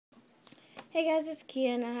Hey guys, it's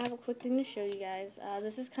Kia, and I have a quick thing to show you guys.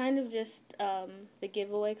 This is kind of just the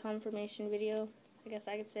giveaway confirmation video, I guess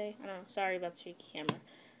I could say. I don't know, sorry about the shaky camera.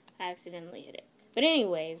 I accidentally hit it. But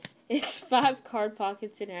anyways, it's 5 card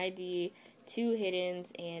pockets and ID, 2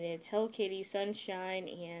 hiddens, and it's Hello Kitty, Sunshine,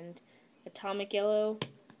 and Atomic Yellow.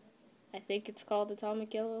 I think it's called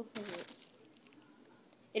Atomic Yellow.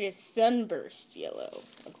 It is Sunburst Yellow,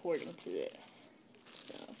 according to this.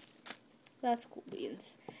 So, that's cool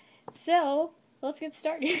beans. So, let's get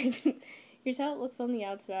started. Here's how it looks on the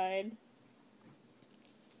outside.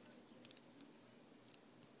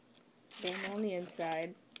 Then on the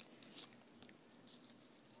inside.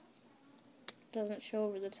 Doesn't show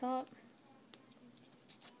over the top.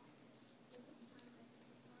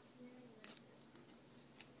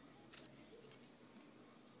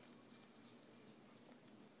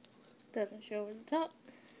 Doesn't show over the top.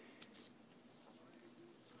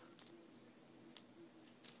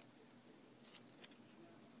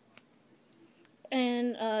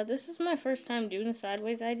 And this is my first time doing the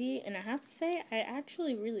sideways ID, and I have to say, I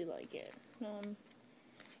actually really like it.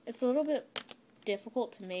 It's a little bit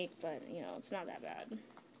difficult to make, but, you know, it's not that bad.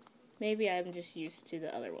 Maybe I'm just used to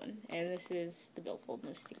the other one, and this is the billfold,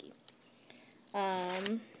 no sticky.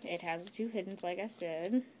 It has 2 hiddens, like I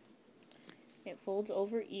said. It folds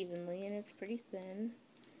over evenly, and it's pretty thin.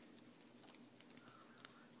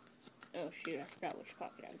 Oh shoot, I forgot which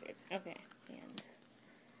pocket I did. Okay, and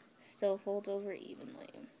still folds over evenly.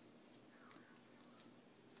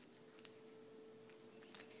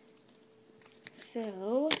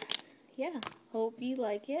 So, yeah, hope you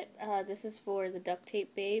like it. This is for the Duct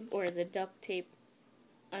Tape Babe, or the Duct Tape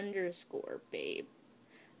 _ Babe.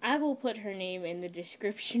 I will put her name in the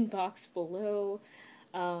description box below.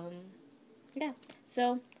 Yeah,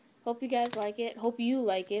 so hope you guys like it. Hope you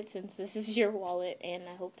like it, since this is your wallet, and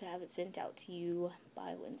I hope to have it sent out to you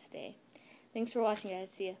by Wednesday. Thanks for watching,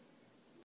 guys. See ya.